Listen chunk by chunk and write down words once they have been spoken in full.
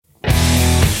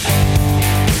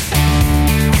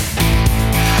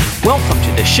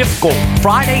to SchiffGold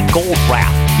Friday Gold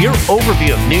Wrap, your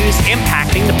overview of news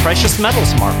impacting the precious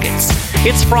metals markets.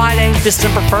 It's Friday,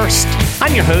 December 1st.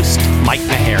 I'm your host, Mike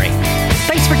Meharry.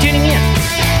 Thanks for tuning in.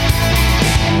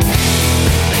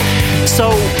 So,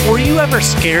 were you ever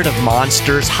scared of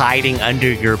monsters hiding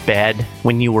under your bed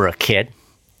when you were a kid?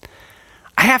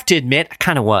 I have to admit, I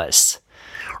kind of was.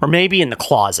 Or maybe in the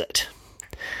closet.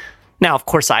 Now, of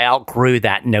course, I outgrew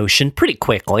that notion pretty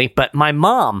quickly, but my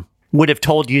mom would have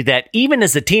told you that even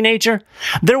as a teenager,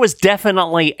 there was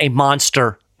definitely a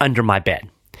monster under my bed.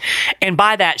 And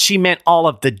by that, she meant all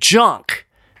of the junk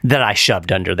that I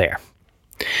shoved under there.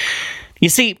 You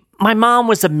see, my mom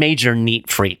was a major neat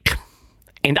freak,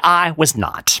 and I was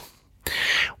not.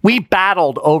 We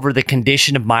battled over the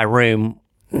condition of my room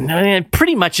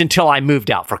pretty much until I moved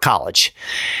out for college.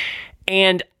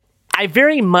 And I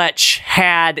very much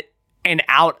had an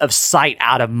out of sight,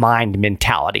 out of mind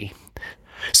mentality.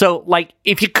 So,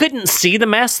 if you couldn't see the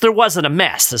mess, there wasn't a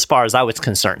mess as far as I was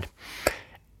concerned.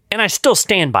 And I still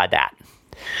stand by that.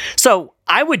 So,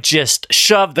 I would just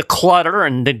shove the clutter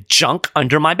and the junk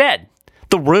under my bed.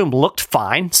 The room looked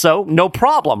fine, so no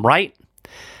problem, right?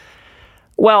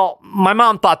 Well, my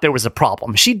mom thought there was a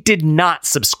problem. She did not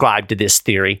subscribe to this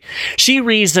theory. She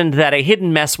reasoned that a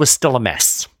hidden mess was still a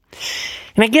mess.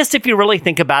 And I guess if you really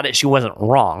think about it, she wasn't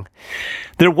wrong.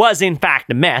 There was, in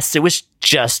fact, a mess. It was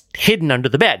just hidden under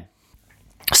the bed.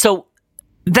 So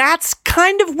that's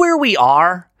kind of where we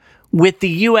are with the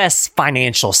U.S.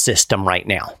 financial system right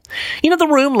now. You know, the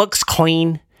room looks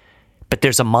clean, but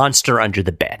there's a monster under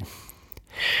the bed.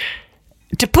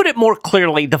 To put it more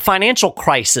clearly, the financial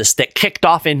crisis that kicked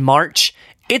off in March,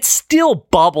 it's still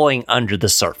bubbling under the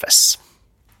surface.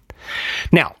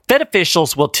 Now, Fed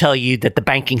officials will tell you that the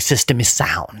banking system is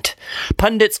sound.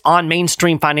 Pundits on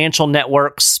mainstream financial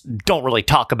networks don't really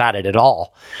talk about it at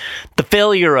all. The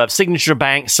failure of Signature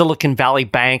Bank, Silicon Valley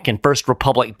Bank, and First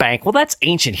Republic Bank, well, that's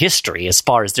ancient history as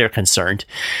far as they're concerned.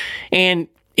 And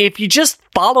if you just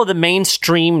follow the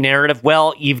mainstream narrative,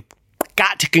 well, you've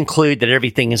got to conclude that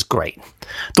everything is great.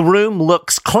 The room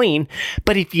looks clean,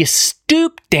 but if you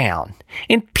stoop down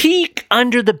and peek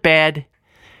under the bed,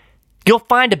 you'll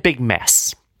find a big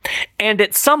mess. And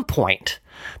at some point,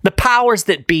 the powers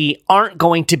that be aren't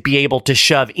going to be able to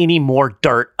shove any more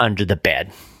dirt under the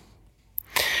bed.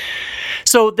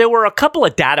 So there were a couple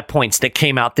of data points that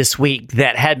came out this week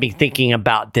that had me thinking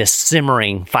about this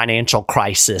simmering financial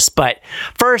crisis. But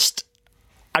first,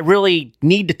 I really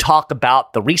need to talk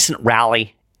about the recent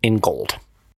rally in gold.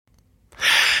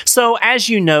 So as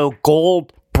you know,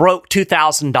 gold broke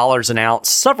 $2,000 an ounce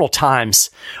several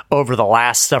times over the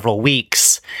last several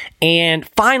weeks. And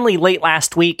finally, late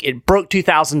last week, it broke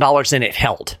 $2,000 and it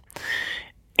held.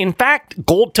 In fact,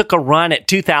 gold took a run at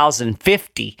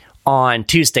 $2,050 on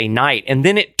Tuesday night, and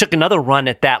then it took another run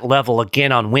at that level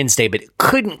again on Wednesday, but it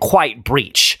couldn't quite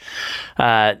breach.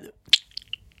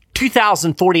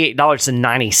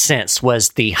 $2,048.90 was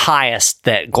the highest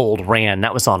that gold ran.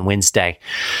 That was on Wednesday.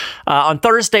 On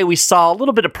Thursday, we saw a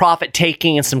little bit of profit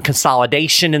taking and some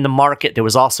consolidation in the market. There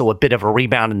was also a bit of a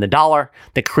rebound in the dollar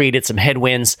that created some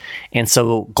headwinds. And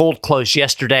so gold closed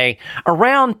yesterday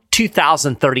around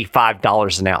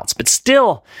 $2,035 an ounce, but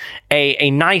still a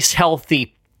nice,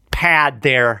 healthy pad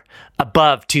there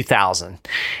above 2,000.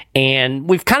 And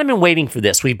we've kind of been waiting for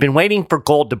this. We've been waiting for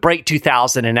gold to break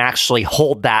 2,000 and actually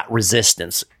hold that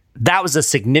resistance. That was a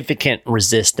significant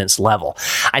resistance level.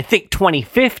 I think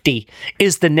 2050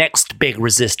 is the next big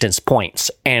resistance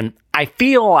points. And I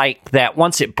feel like that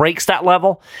once it breaks that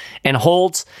level and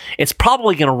holds, it's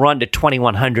probably going to run to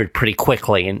 2,100 pretty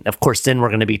quickly. And of course, then we're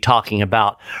going to be talking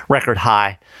about record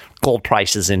high gold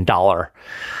prices in dollar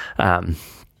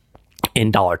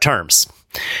terms.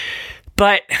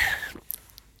 But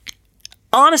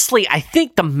honestly, I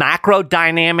think the macro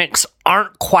dynamics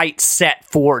aren't quite set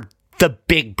for the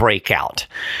big breakout.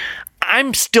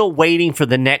 I'm still waiting for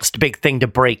the next big thing to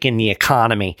break in the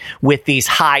economy with these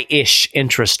high-ish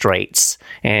interest rates.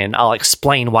 And I'll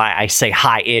explain why I say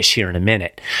high-ish here in a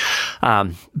minute.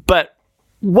 But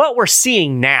what we're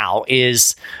seeing now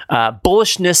is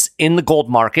bullishness in the gold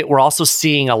market. We're also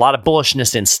seeing a lot of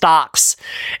bullishness in stocks.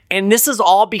 And this is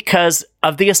all because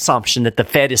of the assumption that the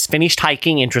Fed has finished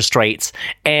hiking interest rates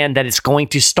and that it's going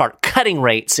to start cutting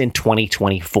rates in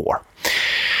 2024.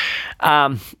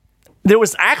 There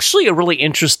was actually a really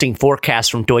interesting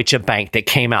forecast from Deutsche Bank that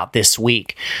came out this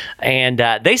week. And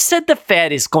they said the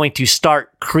Fed is going to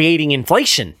start creating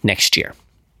inflation next year.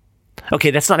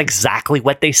 Okay, that's not exactly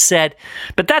what they said,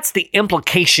 but that's the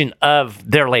implication of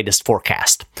their latest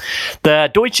forecast. The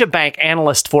Deutsche Bank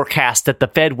analyst forecast that the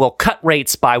Fed will cut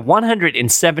rates by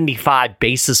 175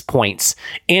 basis points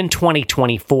in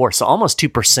 2024, so almost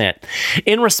 2%,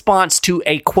 in response to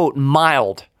a, quote,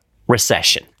 mild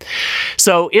recession.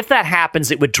 So if that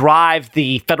happens, it would drive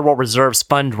the Federal Reserve's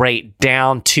fund rate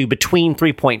down to between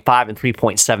 3.5 and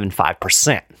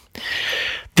 3.75%.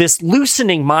 This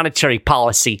loosening monetary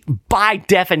policy, by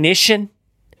definition,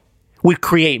 would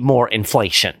create more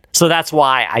inflation. So that's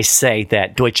why I say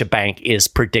that Deutsche Bank is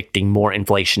predicting more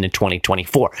inflation in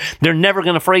 2024. They're never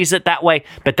going to phrase it that way,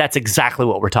 but that's exactly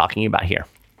what we're talking about here.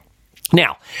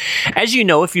 Now, as you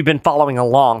know, if you've been following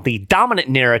along, the dominant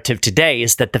narrative today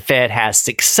is that the Fed has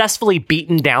successfully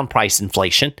beaten down price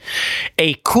inflation.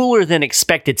 A cooler than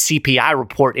expected CPI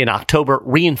report in October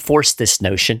reinforced this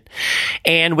notion.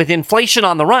 And with inflation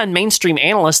on the run, mainstream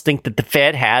analysts think that the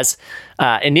Fed has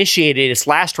initiated its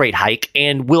last rate hike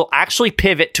and will actually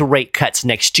pivot to rate cuts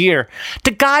next year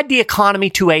to guide the economy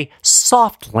to a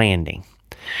soft landing.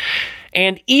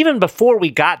 And even before we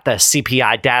got the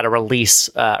CPI data release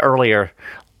earlier,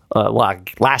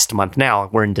 last month now,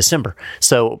 we're in December.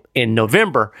 So in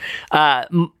November,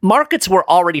 markets were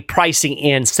already pricing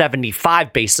in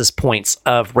 75 basis points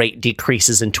of rate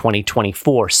decreases in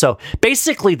 2024. So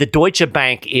basically, the Deutsche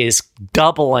Bank is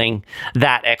doubling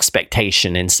that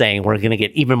expectation and saying we're going to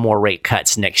get even more rate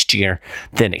cuts next year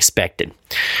than expected.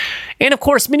 And of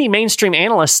course, many mainstream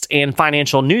analysts and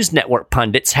financial news network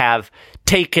pundits have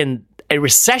taken a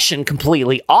recession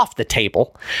completely off the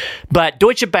table. But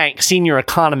Deutsche Bank senior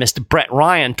economist Brett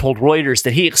Ryan told Reuters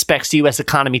that he expects the U.S.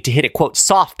 economy to hit a, quote,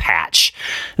 soft patch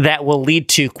that will lead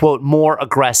to, quote, a more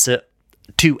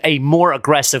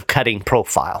aggressive cutting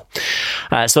profile.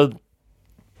 So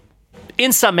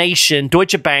in summation,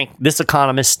 Deutsche Bank, this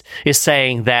economist, is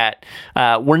saying that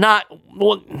we're not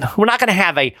going to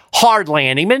have a hard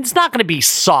landing, but it's not going to be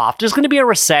soft. There's going to be a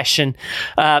recession,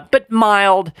 but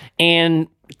mild, and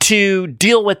to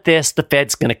deal with this, the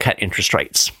Fed's going to cut interest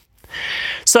rates.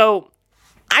 So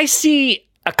I see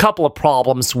a couple of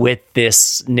problems with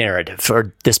this narrative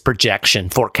or this projection,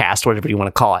 forecast, whatever you want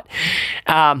to call it.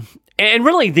 And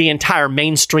really the entire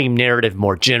mainstream narrative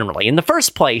more generally. In the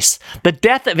first place, the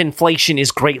death of inflation is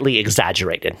greatly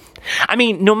exaggerated. I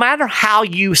mean, no matter how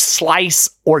you slice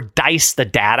or dice the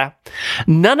data,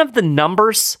 none of the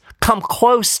numbers come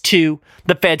close to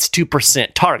the Fed's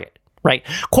 2% target. Right?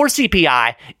 Core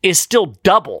CPI is still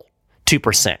double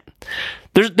 2%.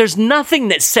 There's nothing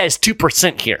that says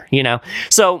 2% here, you know?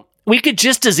 So we could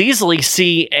just as easily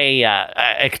see a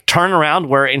turnaround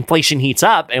where inflation heats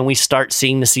up and we start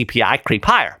seeing the CPI creep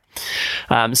higher.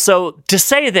 So to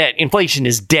say that inflation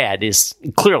is dead is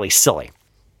clearly silly.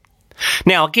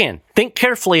 Now, again, think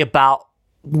carefully about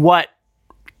what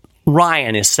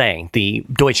Ryan is saying, the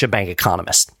Deutsche Bank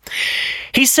economist.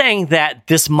 He's saying that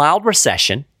this mild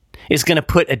recession is going to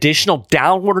put additional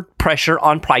downward pressure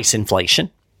on price inflation.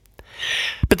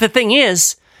 But the thing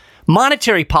is,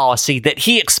 monetary policy that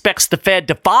he expects the Fed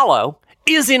to follow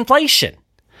is inflation.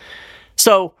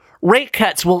 So rate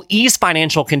cuts will ease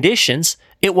financial conditions.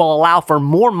 It will allow for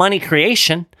more money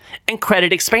creation and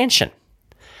credit expansion.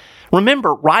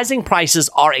 Remember, rising prices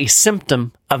are a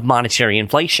symptom of monetary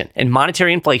inflation, and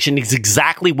monetary inflation is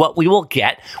exactly what we will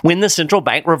get when the central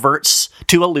bank reverts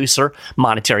to a looser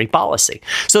monetary policy.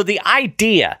 So the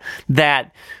idea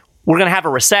that we're going to have a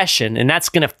recession and that's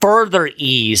going to further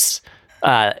ease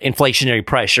inflationary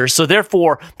pressure, so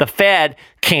therefore the Fed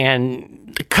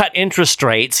can cut interest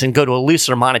rates and go to a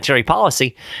looser monetary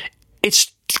policy,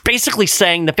 it's basically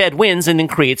saying the Fed wins and then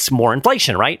creates more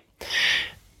inflation, right?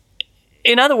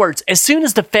 In other words, as soon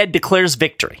as the Fed declares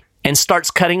victory and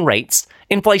starts cutting rates,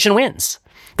 inflation wins.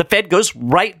 The Fed goes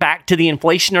right back to the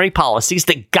inflationary policies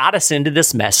that got us into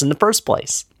this mess in the first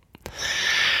place.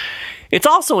 It's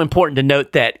also important to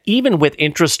note that even with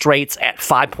interest rates at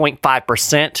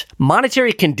 5.5%,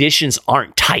 monetary conditions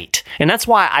aren't tight. And that's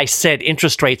why I said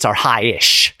interest rates are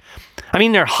high-ish. I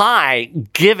mean, they're high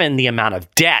given the amount of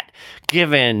debt,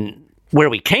 given where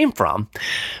we came from,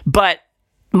 but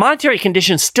monetary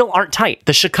conditions still aren't tight.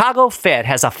 The Chicago Fed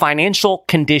has a financial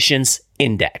conditions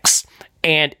index,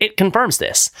 and it confirms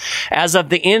this. As of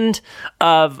the end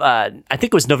of, I think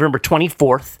it was November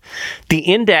 24th, the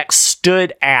index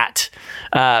stood at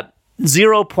negative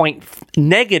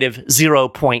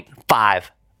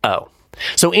 0.50.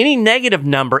 So any negative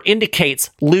number indicates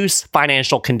loose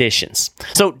financial conditions.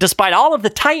 So despite all of the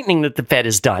tightening that the Fed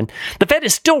has done, the Fed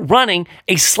is still running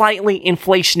a slightly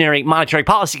inflationary monetary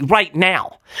policy right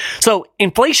now. So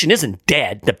inflation isn't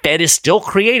dead. The Fed is still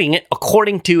creating it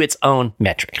according to its own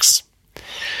metrics.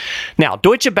 Now,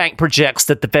 Deutsche Bank projects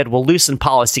that the Fed will loosen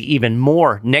policy even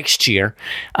more next year,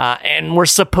 and we're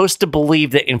supposed to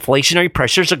believe that inflationary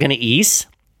pressures are going to ease.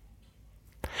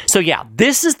 So yeah,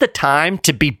 this is the time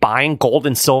to be buying gold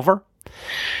and silver.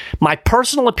 My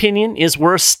personal opinion is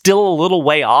we're still a little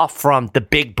way off from the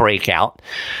big breakout.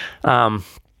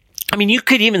 You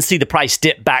could even see the price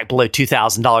dip back below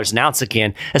 $2,000 an ounce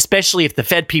again, especially if the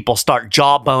Fed people start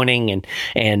jawboning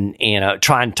and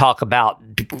try and talk about,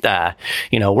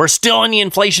 we're still in the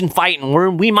inflation fight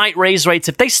and we might raise rates.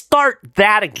 If they start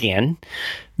that again,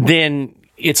 then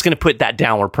it's going to put that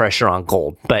downward pressure on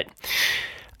gold. But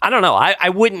I don't know. I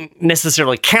wouldn't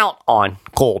necessarily count on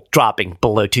gold dropping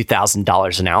below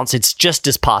 $2,000 an ounce. It's just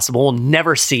as possible we'll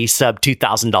never see sub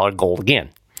 $2,000 gold again.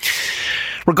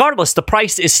 Regardless, the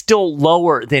price is still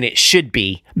lower than it should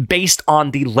be based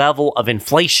on the level of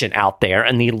inflation out there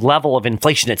and the level of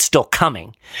inflation that's still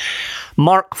coming.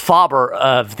 Mark Faber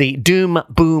of the Doom,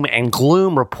 Boom, and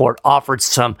Gloom report offered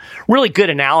some really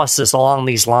good analysis along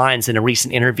these lines in a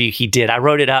recent interview he did. I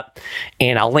wrote it up,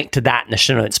 and I'll link to that in the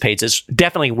show notes page. It's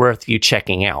definitely worth you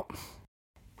checking out.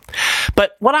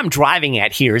 But what I'm driving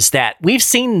at here is that we've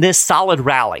seen this solid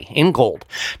rally in gold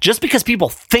just because people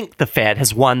think the Fed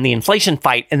has won the inflation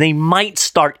fight and they might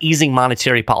start easing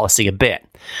monetary policy a bit.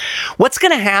 What's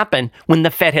going to happen when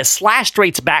the Fed has slashed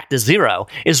rates back to zero,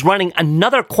 is running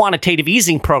another quantitative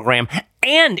easing program,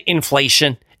 and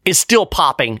inflation is still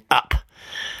popping up?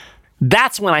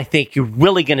 That's when I think you're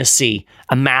really going to see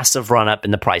a massive run up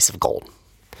in the price of gold.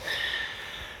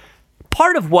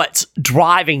 Part of what's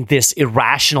driving this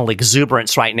irrational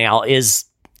exuberance right now is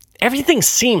everything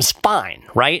seems fine,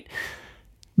 right?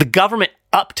 The government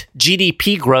upped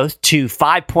GDP growth to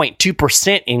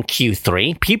 5.2% in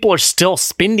Q3. People are still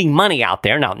spending money out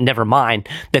there. Now, never mind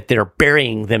that they're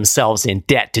burying themselves in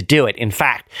debt to do it. In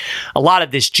fact, a lot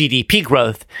of this GDP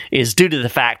growth is due to the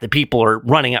fact that people are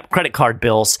running up credit card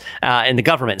bills and the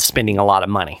government's spending a lot of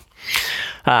money.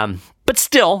 But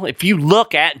still, if you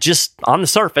look at just on the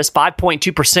surface,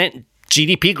 5.2%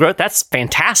 GDP growth, that's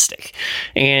fantastic.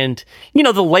 And,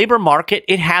 the labor market,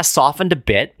 it has softened a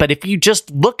bit. But if you just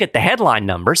look at the headline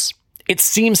numbers, it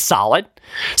seems solid.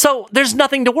 So there's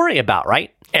nothing to worry about,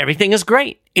 right? Everything is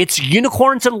great. It's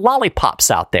unicorns and lollipops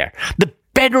out there. The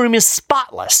bedroom is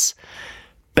spotless.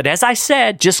 But as I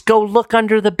said, just go look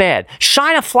under the bed.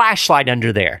 Shine a flashlight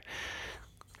under there.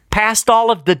 Past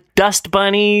all of the dust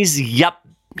bunnies, yep.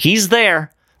 He's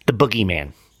there, the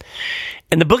boogeyman.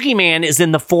 And the boogeyman is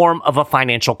in the form of a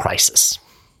financial crisis.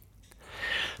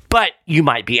 But you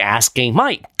might be asking,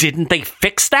 Mike, didn't they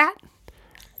fix that?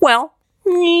 Well,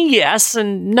 yes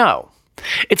and no.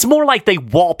 It's more like they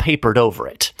wallpapered over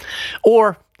it.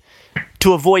 Or,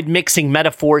 to avoid mixing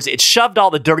metaphors, it shoved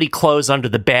all the dirty clothes under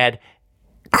the bed,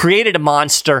 created a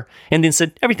monster, and then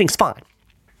said, everything's fine.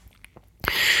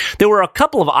 There were a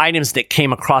couple of items that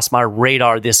came across my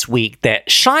radar this week that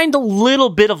shined a little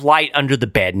bit of light under the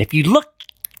bed. And if you look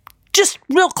just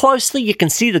real closely, you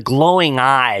can see the glowing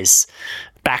eyes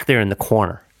back there in the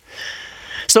corner.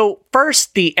 So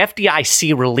first, the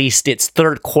FDIC released its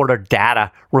third quarter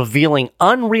data revealing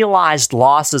unrealized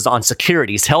losses on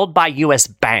securities held by U.S.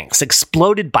 banks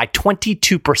exploded by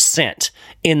 22%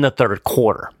 in the third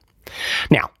quarter.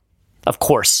 Now, of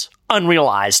course,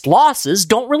 unrealized losses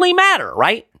don't really matter,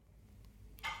 right?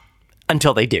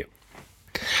 Until they do.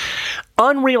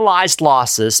 Unrealized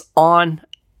losses on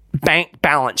bank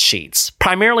balance sheets,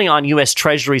 primarily on U.S.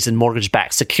 Treasuries and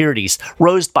mortgage-backed securities,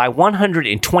 rose by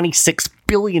 $126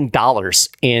 billion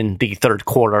in the third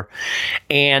quarter,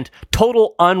 and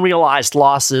total unrealized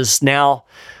losses now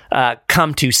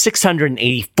come to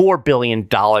 $684 billion,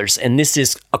 and this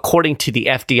is according to the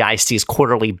FDIC's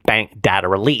quarterly bank data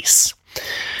release.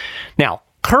 Now,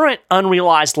 current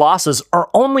unrealized losses are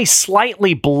only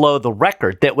slightly below the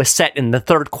record that was set in the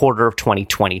third quarter of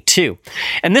 2022.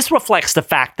 And this reflects the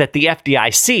fact that the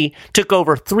FDIC took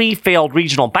over 3 failed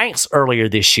regional banks earlier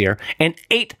this year and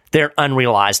ate their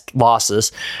unrealized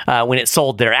losses when it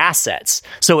sold their assets.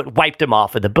 So it wiped them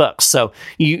off of the books. So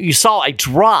you saw a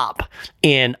drop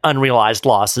in unrealized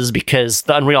losses because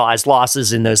the unrealized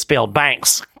losses in those failed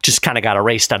banks just kind of got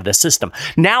erased out of the system.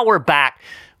 Now we're back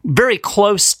very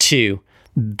close to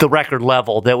the record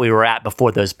level that we were at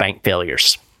before those bank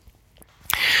failures.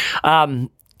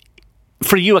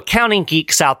 For you accounting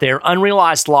geeks out there,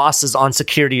 unrealized losses on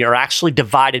security are actually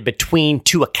divided between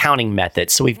two accounting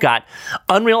methods. So we've got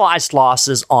unrealized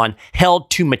losses on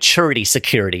held to maturity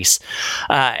securities,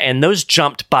 and those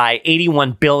jumped by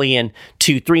 $81 billion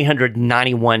to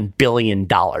 $391 billion.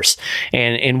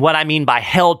 And what I mean by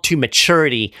held to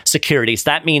maturity securities,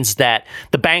 that means that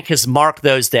the bank has marked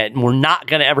those that we're not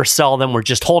going to ever sell them. We're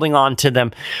just holding on to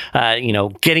them,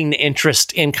 getting the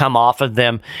interest income off of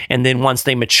them. And then once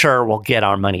they mature, we'll get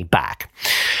our money back.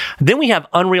 Then we have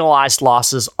unrealized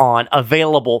losses on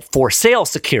available for sale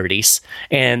securities,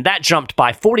 and that jumped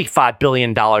by $45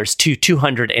 billion to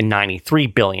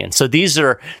 $293 billion. So these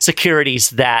are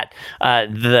securities that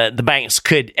the banks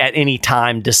could at any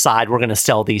time decide we're going to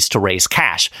sell these to raise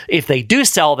cash. If they do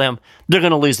sell them, they're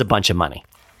going to lose a bunch of money.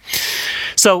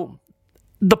 So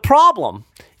the problem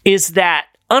is that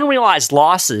unrealized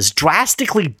losses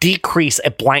drastically decrease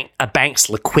a bank's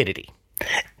liquidity.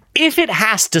 If it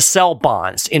has to sell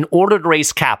bonds in order to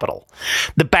raise capital,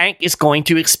 the bank is going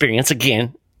to experience,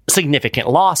 again, significant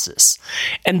losses.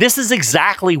 And this is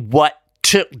exactly what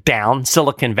took down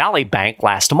Silicon Valley Bank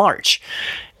last March.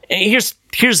 Here's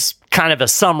kind of a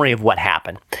summary of what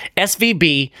happened.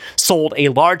 SVB sold a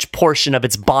large portion of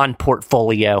its bond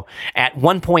portfolio at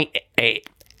 1.8.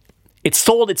 It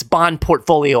sold its bond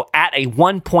portfolio at a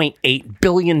 $1.8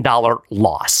 billion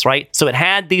loss, right? So it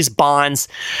had these bonds.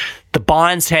 The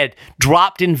bonds had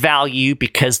dropped in value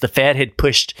because the Fed had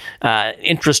pushed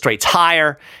interest rates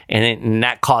higher, and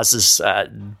that causes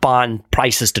bond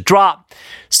prices to drop.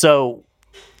 So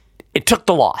it took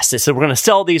the loss. They said, we're going to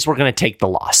sell these, we're going to take the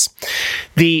loss.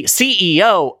 The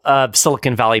CEO of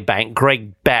Silicon Valley Bank,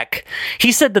 Greg Beck,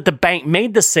 he said that the bank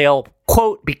made the sale,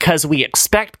 quote, because we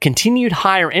expect continued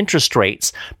higher interest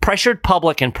rates, pressured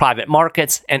public and private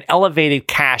markets, and elevated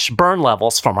cash burn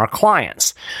levels from our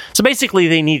clients. So basically,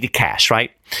 they needed cash,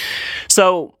 right?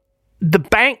 So the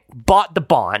bank bought the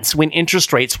bonds when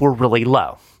interest rates were really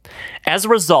low. As a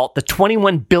result, the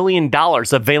 $21 billion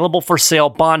available for sale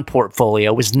bond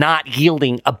portfolio was not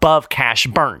yielding above cash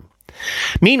burn.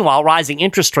 Meanwhile, rising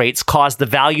interest rates caused the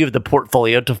value of the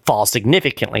portfolio to fall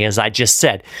significantly, as I just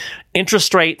said.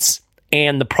 Interest rates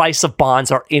and the price of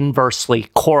bonds are inversely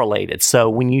correlated. So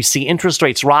when you see interest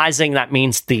rates rising, that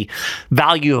means the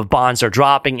value of bonds are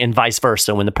dropping, and vice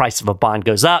versa. When the price of a bond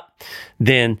goes up,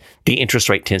 then the interest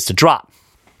rate tends to drop.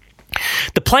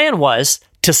 The plan was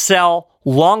to sell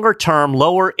longer-term,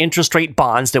 lower interest rate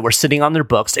bonds that were sitting on their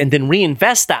books and then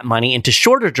reinvest that money into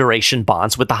shorter duration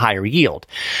bonds with a higher yield.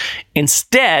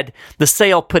 Instead, the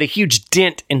sale put a huge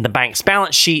dent in the bank's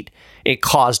balance sheet. It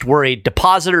caused worried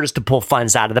depositors to pull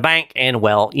funds out of the bank, and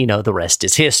well, the rest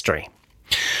is history.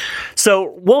 So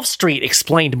Wolf Street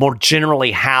explained more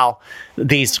generally how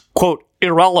these, quote,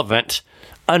 irrelevant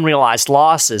unrealized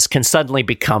losses can suddenly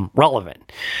become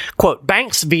relevant. Quote,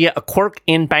 banks via a quirk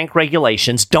in bank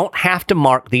regulations don't have to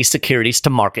mark these securities to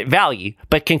market value,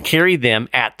 but can carry them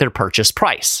at their purchase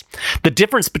price. The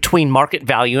difference between market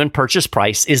value and purchase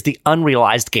price is the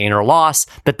unrealized gain or loss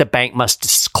that the bank must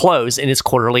disclose in its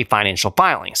quarterly financial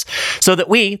filings, so that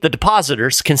we, the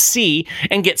depositors, can see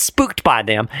and get spooked by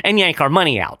them and yank our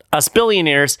money out, us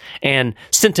billionaires and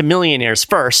centimillionaires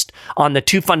first, on the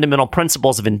two fundamental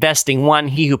principles of investing. One,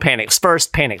 he who panics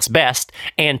first panics best,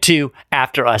 and two,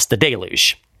 after us the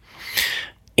deluge.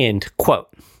 End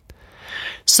quote.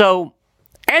 So,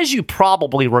 as you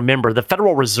probably remember, the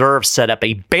Federal Reserve set up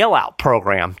a bailout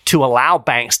program to allow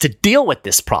banks to deal with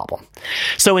this problem.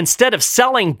 So instead of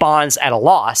selling bonds at a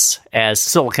loss, as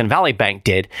Silicon Valley Bank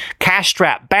did,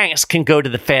 cash-strapped banks can go to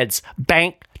the Fed's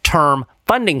Bank Term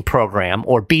Funding Program,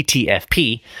 or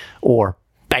BTFP, or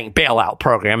Bank Bailout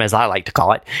Program, as I like to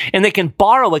call it, and they can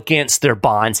borrow against their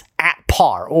bonds at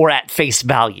par or at face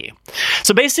value.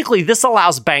 So basically, this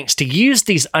allows banks to use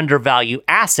these undervalued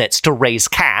assets to raise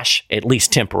cash, at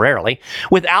least temporarily,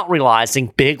 without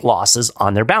realizing big losses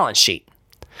on their balance sheet.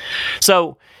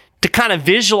 So to kind of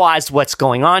visualize what's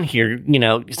going on here,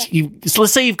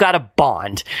 let's say you've got a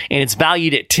bond and it's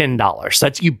valued at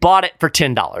 $10. You bought it for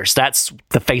 $10. That's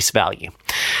the face value.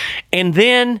 And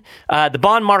then the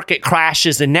bond market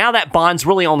crashes, and now that bond's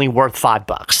really only worth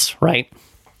 $5, right?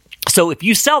 So if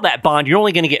you sell that bond, you're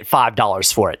only going to get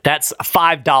 $5 for it. That's a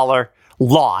 $5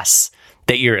 loss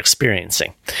that you're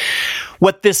experiencing.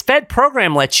 What this Fed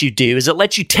program lets you do is it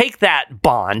lets you take that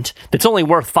bond that's only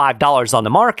worth $5 on the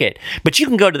market, but you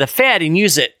can go to the Fed and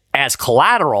use it as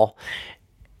collateral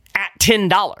at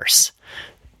 $10.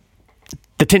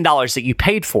 The $10 that you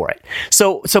paid for it.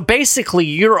 So basically,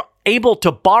 you're able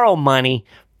to borrow money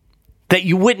that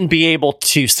you wouldn't be able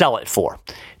to sell it for.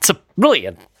 It's really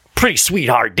a pretty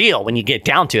sweetheart deal when you get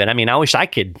down to it. I mean, I wish I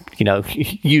could,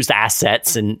 use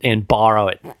assets and borrow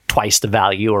at twice the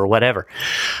value or whatever.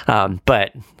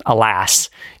 But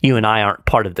alas, you and I aren't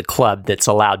part of the club that's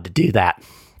allowed to do that.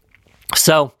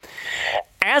 So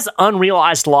as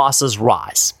unrealized losses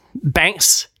rise,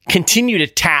 banks continue to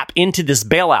tap into this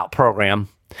bailout program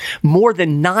more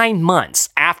than 9 months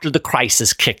after the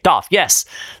crisis kicked off. Yes,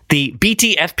 the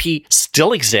BTFP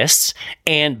still exists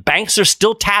and banks are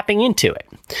still tapping into it.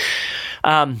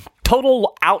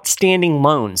 Total outstanding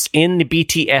loans in the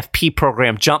BTFP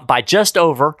program jumped by just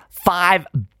over $5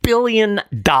 billion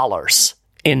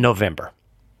in November.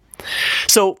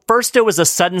 So first, there was a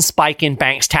sudden spike in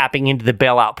banks tapping into the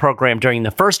bailout program during the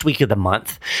first week of the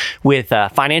month, with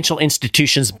financial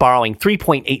institutions borrowing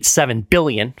 $3.87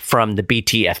 billion from the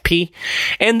BTFP.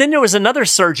 And then there was another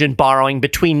surge in borrowing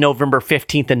between November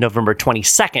 15th and November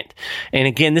 22nd. And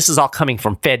again, this is all coming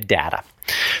from Fed data.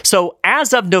 So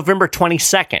as of November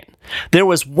 22nd, there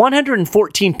was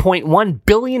 $114.1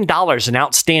 billion in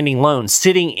outstanding loans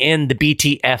sitting in the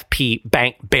BTFP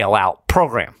bank bailout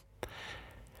program.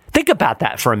 Think about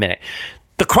that for a minute.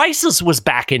 The crisis was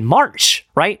back in March,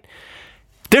 right?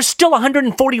 There's still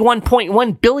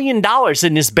 $141.1 billion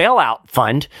in this bailout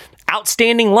fund,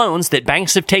 outstanding loans that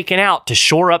banks have taken out to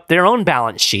shore up their own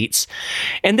balance sheets.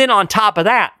 And then on top of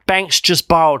that, banks just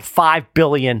borrowed $5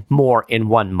 billion more in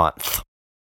 1 month.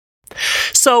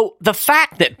 So the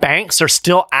fact that banks are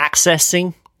still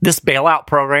accessing this bailout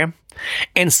program,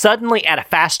 and suddenly at a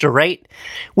faster rate,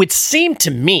 would seem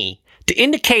to me to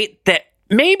indicate that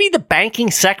maybe the banking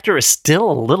sector is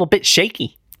still a little bit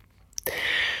shaky.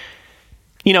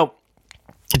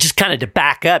 Just kind of to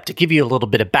back up, to give you a little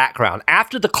bit of background.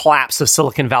 After the collapse of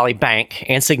Silicon Valley Bank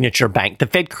and Signature Bank, the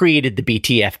Fed created the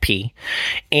BTFP.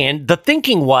 And the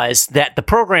thinking was that the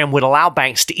program would allow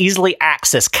banks to easily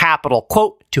access capital,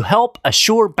 quote, to help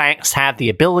assure banks have the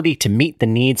ability to meet the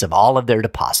needs of all of their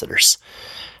depositors.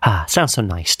 Sounds so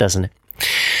nice, doesn't it?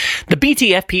 The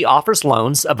BTFP offers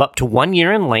loans of up to 1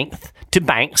 year in length to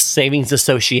banks, savings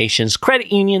associations,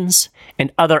 credit unions,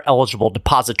 and other eligible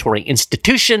depository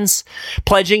institutions,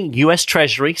 pledging U.S.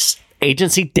 Treasuries,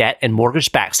 agency debt, and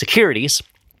mortgage-backed securities,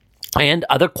 and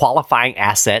other qualifying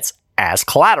assets as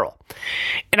collateral.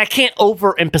 And I can't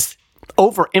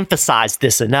overemphasize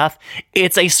this enough.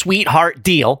 It's a sweetheart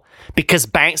deal because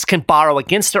banks can borrow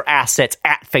against their assets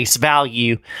at face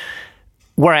value,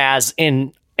 whereas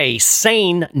in a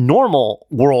sane, normal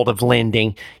world of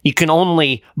lending, you can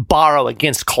only borrow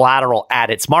against collateral at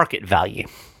its market value.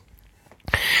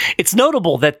 It's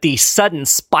notable that the sudden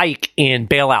spike in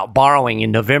bailout borrowing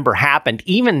in November happened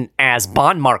even as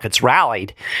bond markets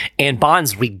rallied and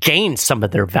bonds regained some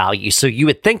of their value. So you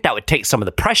would think that would take some of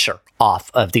the pressure off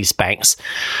of these banks.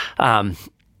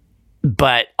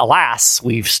 But alas,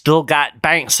 we've still got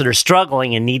banks that are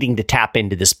struggling and needing to tap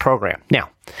into this program. Now,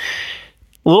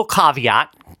 a little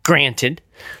caveat, granted,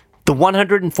 the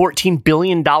 $114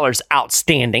 billion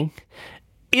outstanding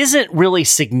isn't really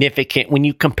significant when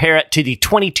you compare it to the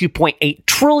 $22.8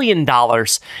 trillion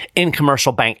in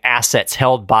commercial bank assets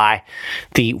held by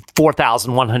the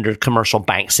 4,100 commercial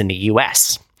banks in the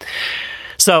U.S.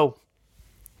 So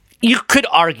you could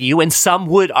argue, and some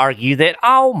would argue, that,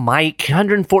 oh, Mike,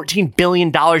 $114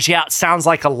 billion, yeah, it sounds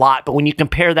like a lot, but when you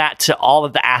compare that to all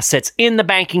of the assets in the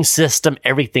banking system,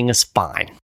 everything is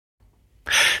fine.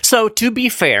 So, to be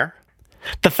fair,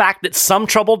 the fact that some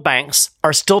troubled banks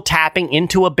are still tapping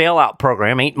into a bailout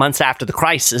program 8 months after the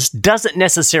crisis doesn't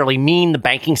necessarily mean the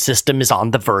banking system is on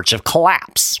the verge of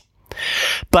collapse.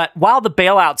 But while the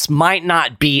bailouts might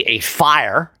not be a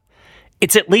fire,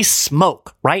 it's at least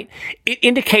smoke, right? It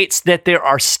indicates that there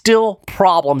are still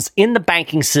problems in the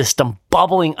banking system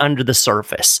bubbling under the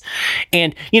surface.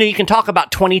 And, you can talk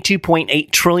about $22.8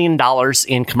 trillion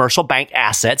in commercial bank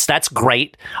assets. That's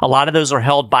great. A lot of those are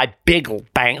held by big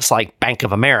banks like Bank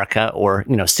of America or,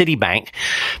 Citibank.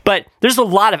 But there's a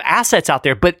lot of assets out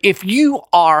there. But if you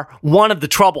are one of the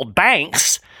troubled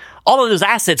banks, all of those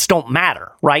assets don't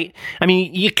matter, right? I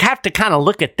mean, you have to kind of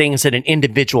look at things at an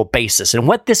individual basis. And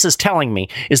what this is telling me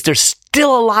is there's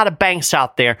still a lot of banks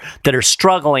out there that are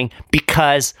struggling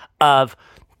because of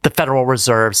the Federal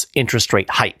Reserve's interest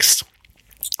rate hikes.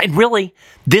 And really,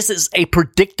 this is a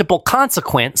predictable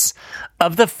consequence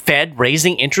of the Fed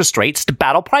raising interest rates to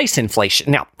battle price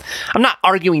inflation. Now, I'm not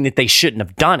arguing that they shouldn't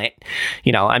have done it.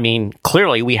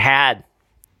 Clearly we had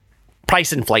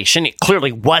price inflation. It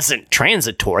clearly wasn't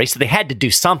transitory, so they had to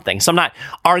do something. So I'm not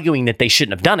arguing that they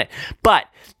shouldn't have done it, but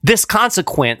this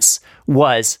consequence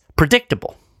was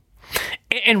predictable.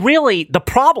 And really, the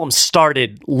problem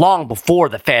started long before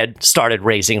the Fed started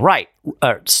raising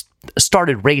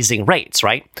rates,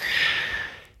 right?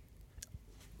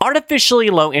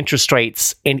 Artificially low interest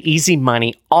rates and easy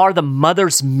money are the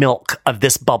mother's milk of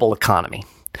this bubble economy.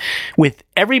 With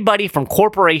everybody from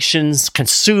corporations,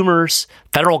 consumers,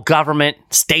 federal government,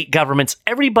 state governments,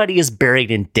 everybody is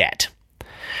buried in debt.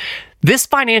 This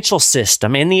financial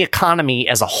system and the economy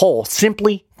as a whole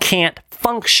simply can't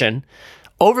function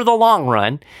over the long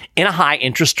run in a high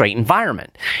interest rate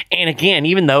environment. And again,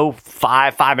 even though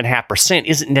 5.5%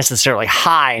 isn't necessarily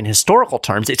high in historical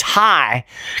terms, it's high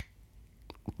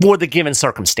for the given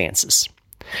circumstances.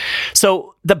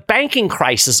 So the banking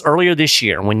crisis earlier this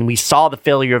year, when we saw the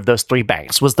failure of those three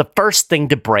banks, was the first thing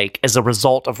to break as a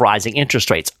result of rising interest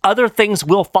rates. Other things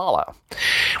will follow.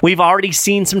 We've already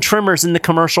seen some tremors in the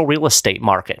commercial real estate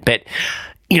market. But,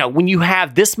 when you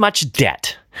have this much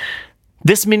debt,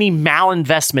 this many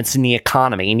malinvestments in the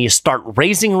economy, and you start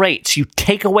raising rates, you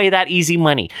take away that easy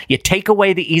money, you take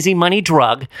away the easy money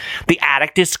drug, the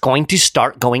addict is going to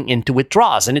start going into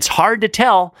withdrawals. And it's hard to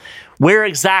tell where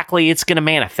exactly it's going to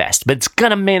manifest, but it's going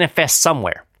to manifest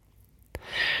somewhere.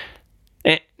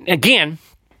 And again,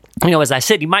 as I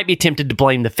said, you might be tempted to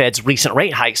blame the Fed's recent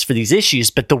rate hikes for these issues,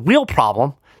 but the real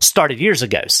problem started years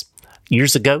ago.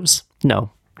 Years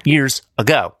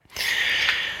ago.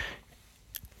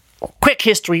 Quick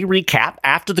history recap.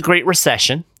 After the Great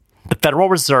Recession, the Federal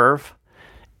Reserve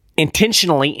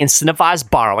intentionally incentivized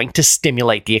borrowing to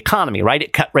stimulate the economy, right?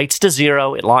 It cut rates to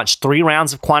zero. It launched 3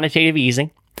 rounds of quantitative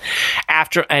easing.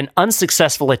 After an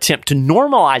unsuccessful attempt to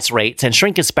normalize rates and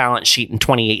shrink its balance sheet in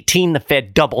 2018, the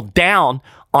Fed doubled down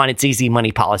on its easy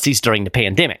money policies during the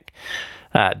pandemic.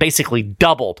 Basically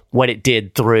doubled what it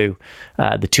did through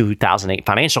the 2008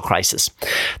 financial crisis.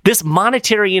 This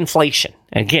monetary inflation,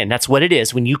 again, that's what it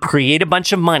is. When you create a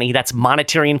bunch of money, that's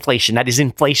monetary inflation. That is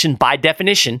inflation by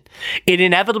definition. It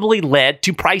inevitably led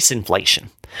to price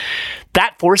inflation.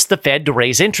 That forced the Fed to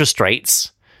raise interest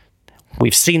rates.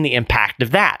 We've seen the impact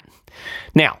of that.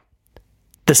 Now,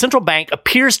 the central bank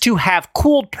appears to have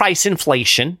cooled price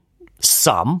inflation,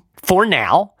 some, for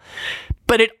now,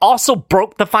 but it also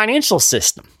broke the financial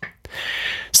system.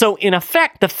 So in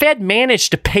effect, the Fed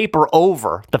managed to paper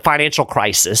over the financial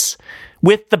crisis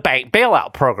with the bank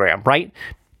bailout program, right?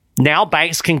 Now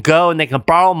banks can go and they can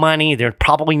borrow money. They're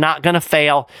probably not going to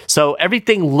fail. So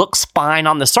everything looks fine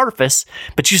on the surface,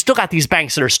 but you still got these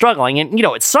banks that are struggling. And,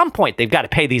 at some point, they've got to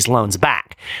pay these loans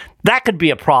back. That could be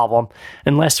a problem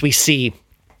unless we see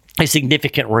a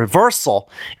significant reversal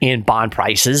in bond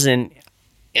prices. And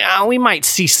we might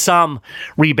see some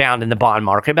rebound in the bond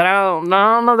market, but I don't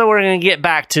know that we're going to get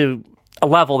back to a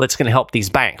level that's going to help these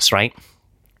banks, right?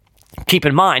 Keep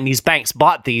in mind, these banks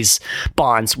bought these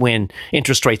bonds when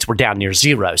interest rates were down near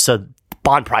zero, so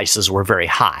bond prices were very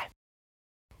high.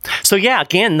 So yeah,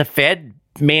 again, the Fed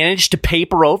managed to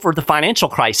paper over the financial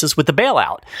crisis with the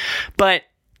bailout, but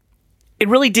it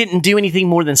really didn't do anything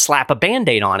more than slap a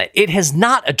Band-Aid on it. It has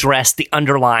not addressed the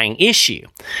underlying issue,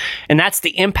 and that's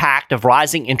the impact of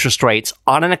rising interest rates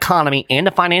on an economy and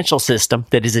a financial system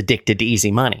that is addicted to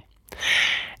easy money.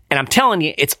 And I'm telling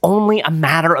you, it's only a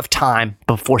matter of time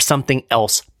before something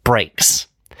else breaks.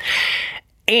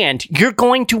 And you're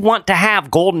going to want to have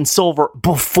gold and silver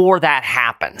before that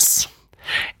happens.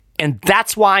 And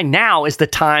that's why now is the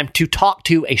time to talk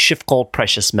to a SchiffGold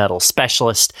precious metals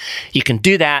specialist. You can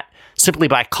do that simply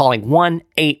by calling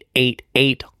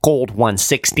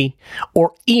 1-888-GOLD-160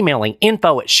 or emailing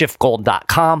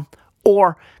info@schiffgold.com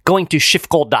or going to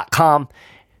schiffgold.com,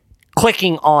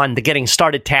 clicking on the Getting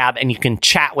Started tab, and you can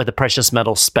chat with a precious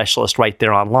metals specialist right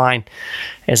there online.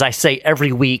 As I say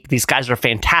every week, these guys are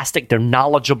fantastic. They're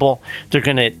knowledgeable. They're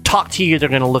going to talk to you. They're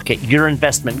going to look at your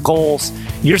investment goals,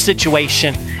 your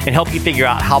situation, and help you figure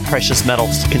out how precious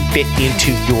metals can fit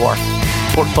into your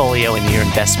portfolio and your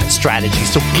investment strategy.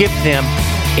 So give them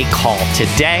a call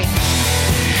today.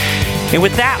 And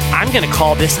with that, I'm going to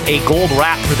call this a gold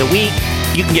wrap for the week.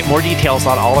 You can get more details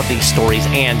on all of these stories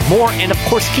and more. And of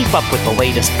course, keep up with the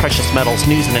latest precious metals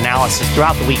news and analysis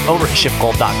throughout the week over at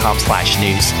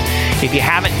schiffgold.com/news. If you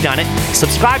haven't done it,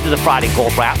 subscribe to the Friday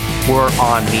Gold Wrap. We're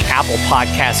on the Apple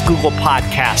Podcast, Google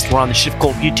Podcast. We're on the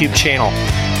SchiffGold YouTube channel.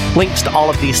 Links to all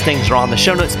of these things are on the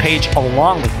show notes page,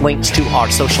 along with links to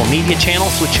our social media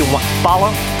channels, which you'll want to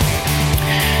follow.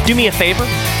 Do me a favor,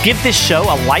 give this show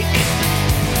a like,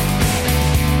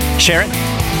 share it.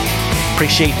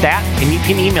 Appreciate that. And you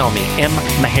can email me,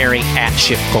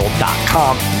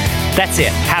 mmeharry@schiffgold.com. That's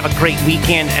it. Have a great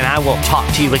weekend, and I will talk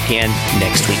to you again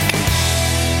next week.